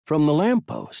From the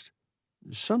lamppost,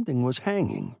 something was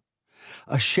hanging.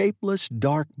 A shapeless,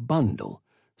 dark bundle,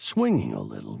 swinging a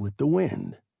little with the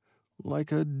wind,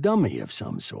 like a dummy of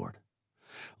some sort.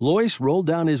 Lois rolled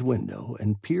down his window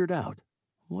and peered out.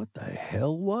 What the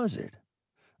hell was it?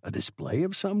 A display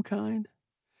of some kind?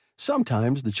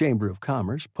 Sometimes the Chamber of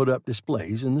Commerce put up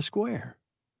displays in the square.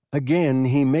 Again,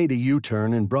 he made a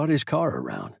U-turn and brought his car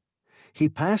around. He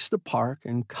passed the park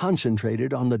and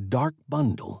concentrated on the dark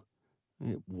bundle.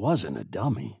 It wasn't a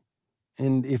dummy.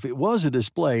 And if it was a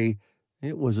display,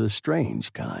 it was a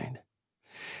strange kind.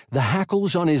 The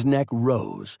hackles on his neck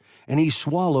rose, and he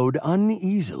swallowed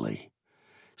uneasily.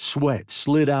 Sweat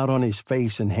slid out on his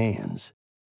face and hands.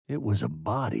 It was a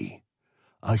body.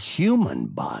 A human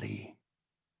body.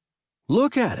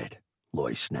 "Look at it,"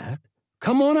 Lois snapped.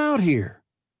 "Come on out here."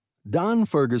 Don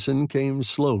Ferguson came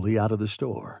slowly out of the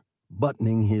store,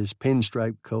 buttoning his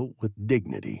pinstripe coat with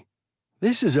dignity.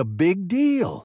 "This is a big deal,"